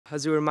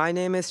Huzoor, my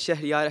name is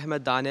Shahriyar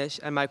Ahmed Danish,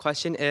 and my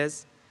question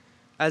is,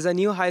 as a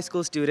new high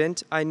school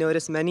student, I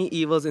notice many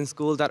evils in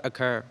school that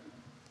occur.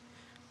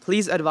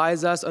 Please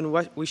advise us on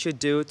what we should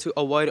do to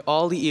avoid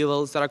all the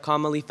evils that are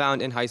commonly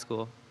found in high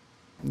school.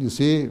 You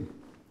see,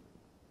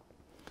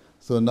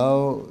 so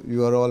now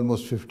you are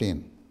almost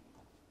 15,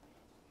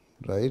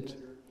 right?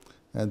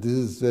 And this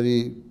is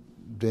very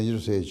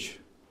dangerous age.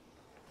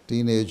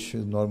 Teenage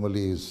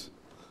normally is.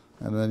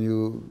 And when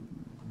you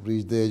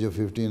reach the age of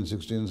 15,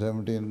 16,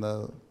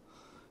 17,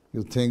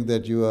 you think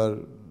that you are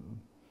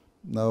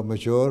now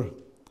mature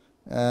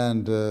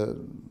and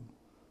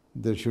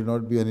there should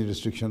not be any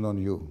restriction on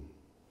you.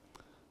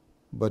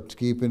 But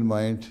keep in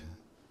mind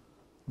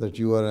that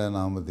you are an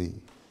Ahmadi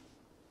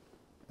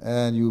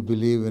and you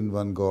believe in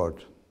one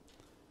God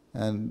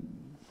and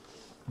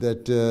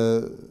that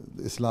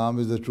Islam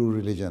is the true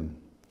religion.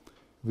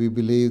 We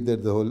believe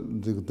that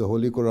the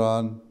Holy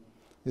Quran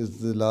is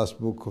the last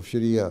book of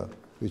Sharia,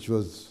 which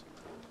was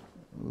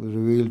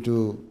revealed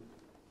to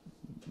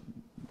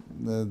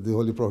the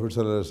Holy Prophet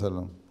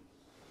ﷺ,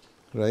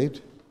 right?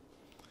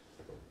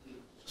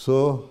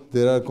 So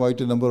there are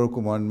quite a number of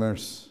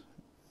commandments.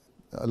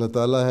 Allah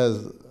Ta'ala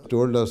has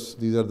told us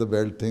these are the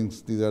bad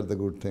things, these are the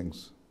good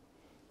things,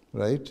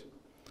 right?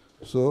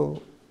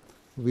 So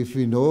if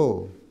we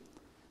know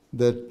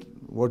that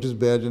what is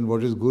bad and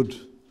what is good,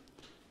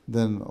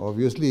 then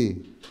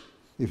obviously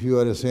if you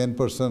are a sane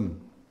person,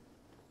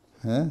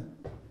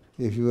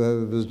 if you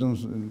have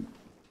wisdom,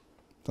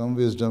 some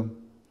wisdom,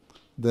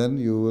 then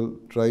you will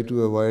try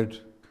to avoid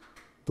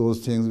those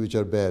things which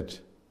are bad,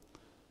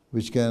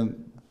 which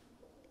can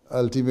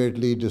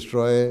ultimately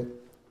destroy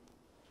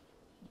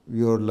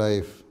your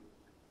life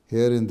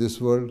here in this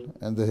world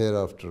and the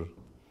hereafter.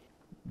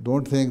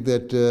 Don't think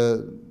that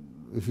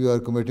if you are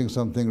committing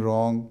something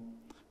wrong,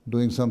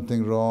 doing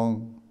something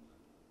wrong,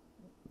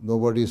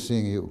 nobody is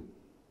seeing you.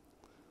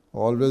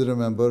 Always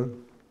remember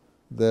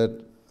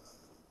that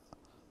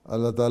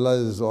Allah Ta'ala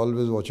is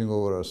always watching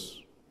over us.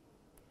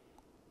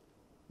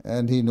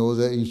 And He knows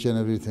each and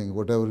everything,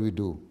 whatever we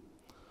do.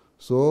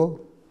 So,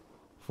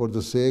 for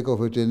the sake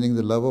of attaining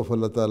the love of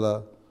Allah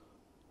Ta'ala,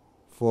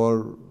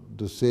 for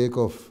the sake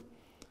of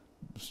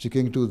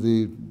sticking to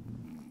the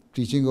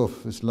teaching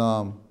of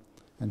Islam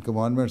and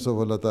commandments of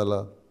Allah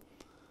Ta'ala,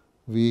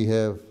 we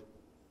have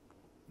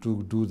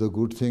to do the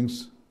good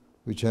things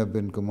which have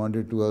been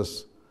commanded to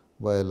us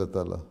by Allah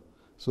Ta'ala.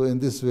 So in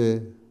this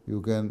way, you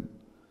can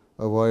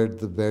avoid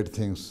the bad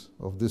things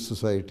of this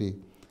society,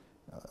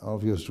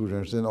 of your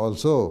students. And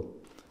also,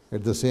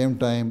 at the same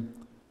time,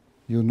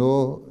 you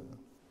know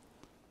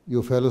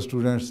your fellow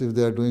students, if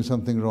they are doing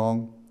something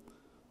wrong,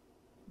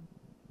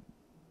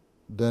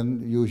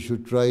 then you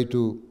should try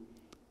to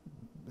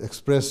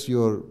express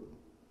your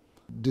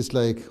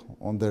dislike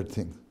on that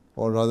thing.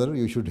 Or rather,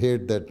 you should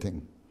hate that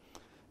thing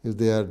if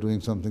they are doing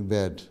something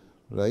bad,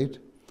 right?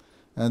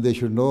 And they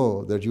should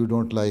know that you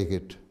don't like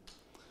it.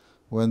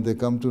 When they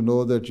come to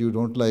know that you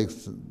don't like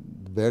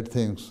bad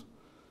things,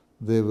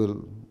 they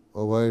will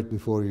avoid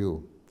before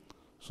you.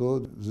 So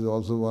this is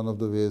also one of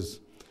the ways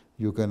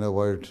you can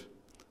avoid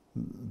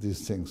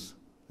these things.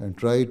 And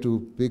try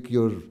to pick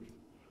your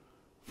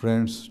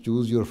friends,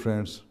 choose your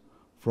friends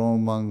from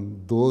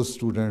among those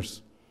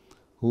students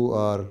who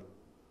are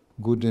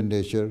good in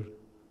nature,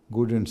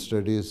 good in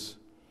studies,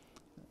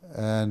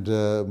 and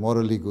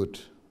morally good.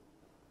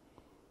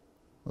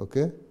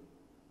 Okay?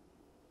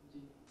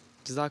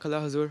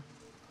 Jazakallah, Huzoor.